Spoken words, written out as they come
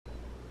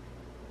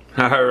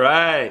All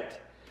right.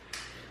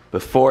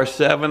 Before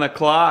 7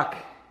 o'clock.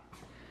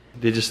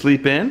 Did you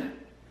sleep in?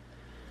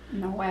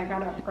 No way, I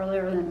got up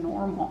earlier than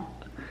normal.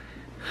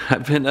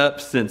 I've been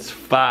up since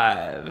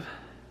 5.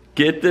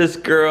 Get this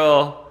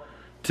girl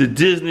to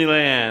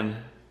Disneyland.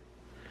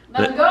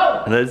 Let's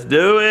go. Let's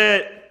do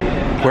it.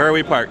 Where are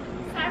we parked?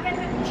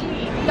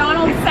 7G.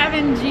 Donald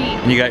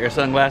 7G. You got your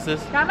sunglasses?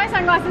 Got my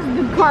sunglasses.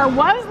 The car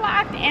was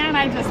locked and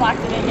I just locked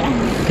it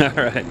again.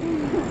 All right.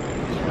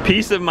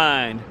 Peace of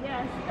mind.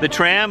 Yes. The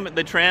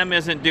tram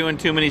isn't doing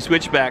too many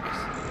switchbacks.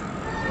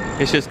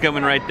 It's just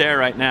coming right there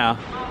right now.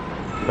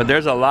 But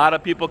there's a lot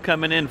of people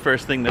coming in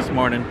first thing this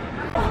morning.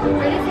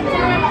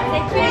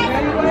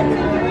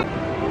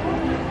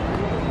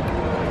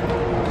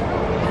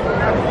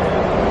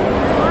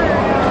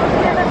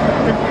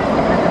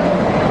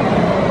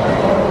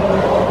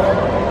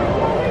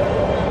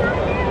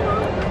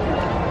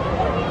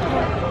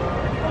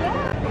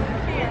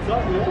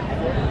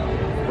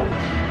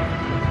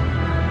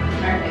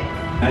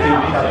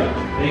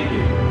 Thank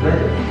you.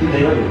 Perfect. You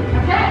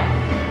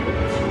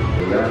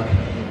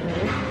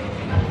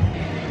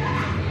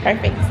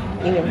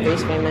can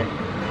face payment.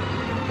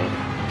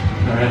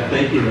 All right,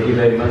 thank you. Thank you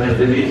very much. Nice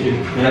to meet you.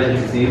 Nice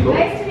to see you both.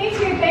 Nice to meet you.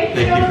 Thank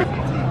you.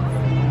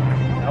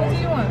 What do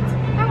you want?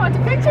 I want a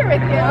picture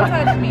with you. Don't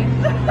touch me.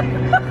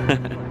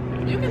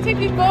 You can take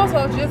the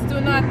photo, just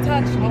do not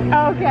touch me.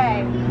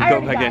 Okay. I Go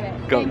already got again.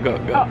 it. Go, Thank go, you.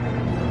 go. Oh.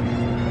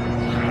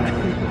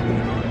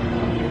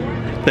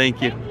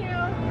 Thank you. Thank you.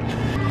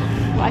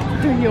 What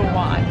do you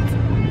want?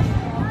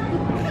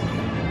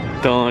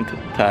 Don't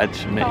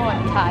touch me.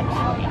 Don't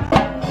touch me.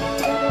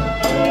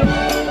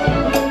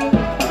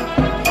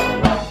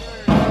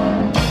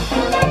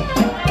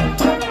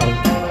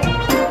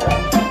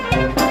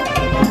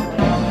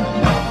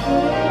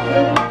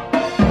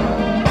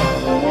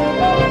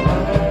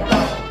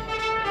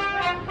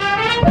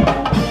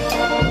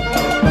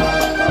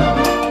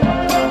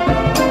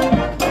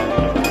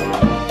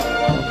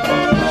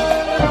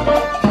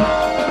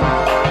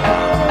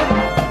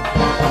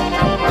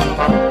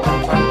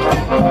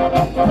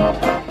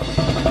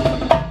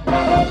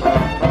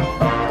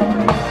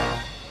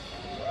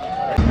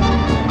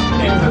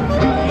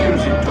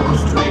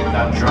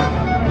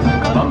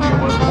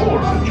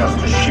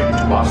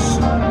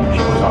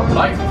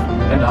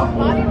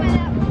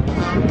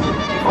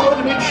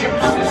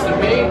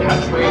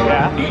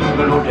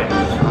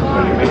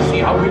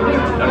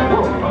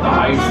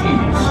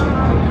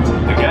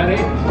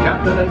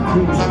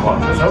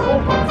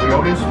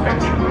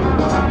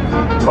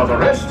 For the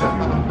rest of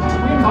you,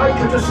 we invite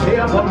you to stay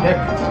up on deck.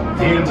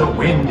 Feel the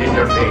wind in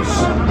your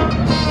face.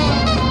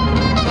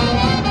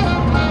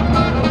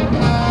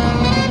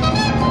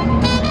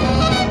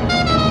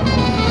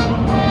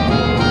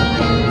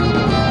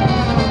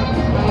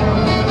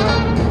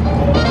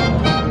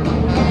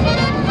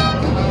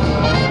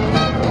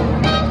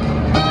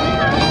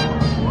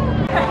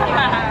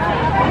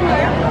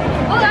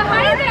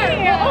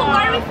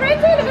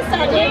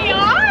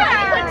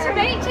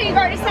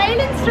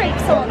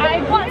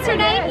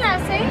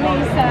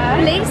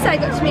 Billisa, I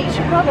got to meet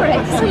you proper.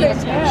 Excellent.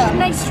 She's a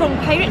nice strong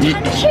pirate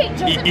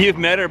handshake. You've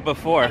met her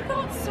before.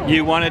 So.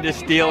 You wanted to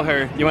steal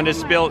her. You wanted to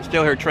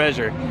steal her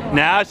treasure.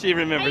 Now she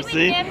remembers.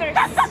 See? I would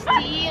never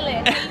steal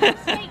it. I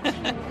was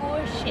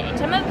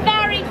negotiate. I'm a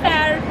very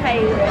fair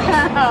pirate.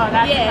 Oh,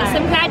 that's yes, nice.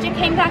 I'm glad you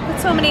came back with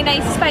so many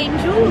nice fine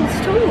jewels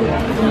too.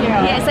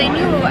 Yeah. Yes, I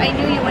knew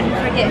you wouldn't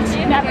forget.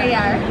 Never. Here you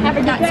are. Have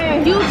a good day.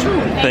 You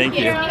too. Thank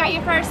you. You got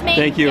your first mate?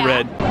 Thank you, Yeah.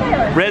 Red.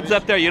 Red's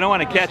up there. You don't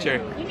want to catch her.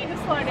 You need to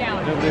slow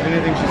down. Don't believe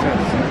anything she says.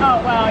 Oh,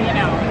 well, you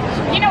know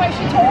what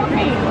she told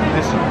me?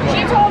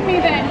 She told me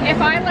that if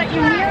I let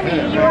you near me,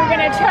 you were going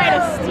to try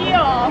to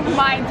steal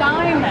my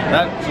diamond.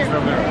 That she's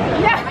from there.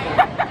 Yeah.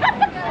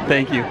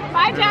 Thank you.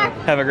 Bye, Jack.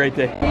 Have a great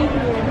day. Thank you.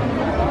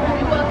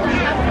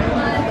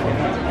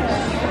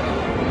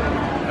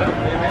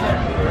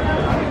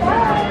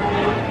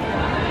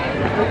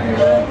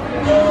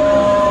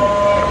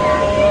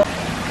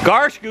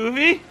 Gosh,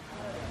 Goofy,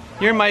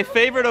 you're my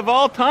favorite of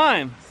all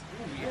time.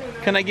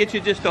 Can I get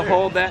you just to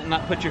hold that and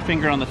not put your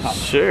finger on the top?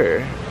 Sure.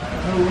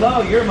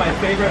 Hello, you're my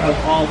favorite of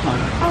all time.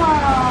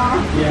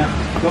 Aww. Yeah,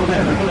 go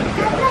there.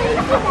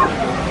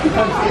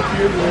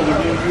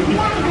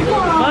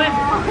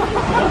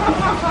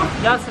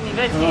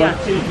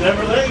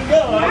 Never let it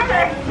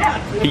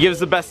go. He gives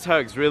the best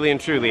hugs, really and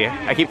truly.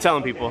 I keep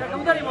telling people.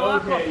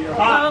 Okay, you're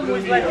hot.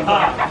 You're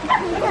hot.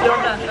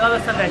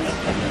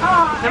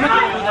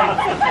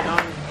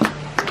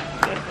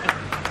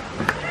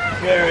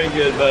 Very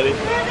good, buddy.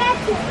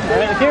 All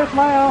right, here's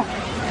smile.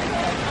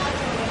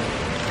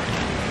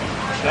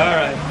 All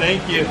right,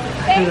 thank you.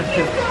 Thank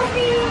you,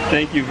 Kobe.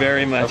 Thank you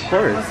very much. Of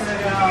course.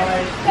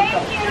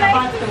 Thank you.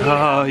 Nice to meet you.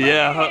 Oh,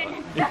 yeah.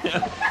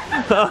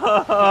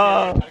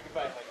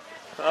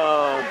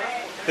 Oh,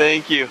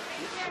 thank you.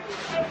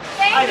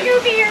 Thank you.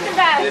 You're the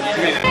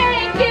best.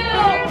 Thank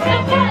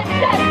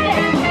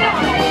you.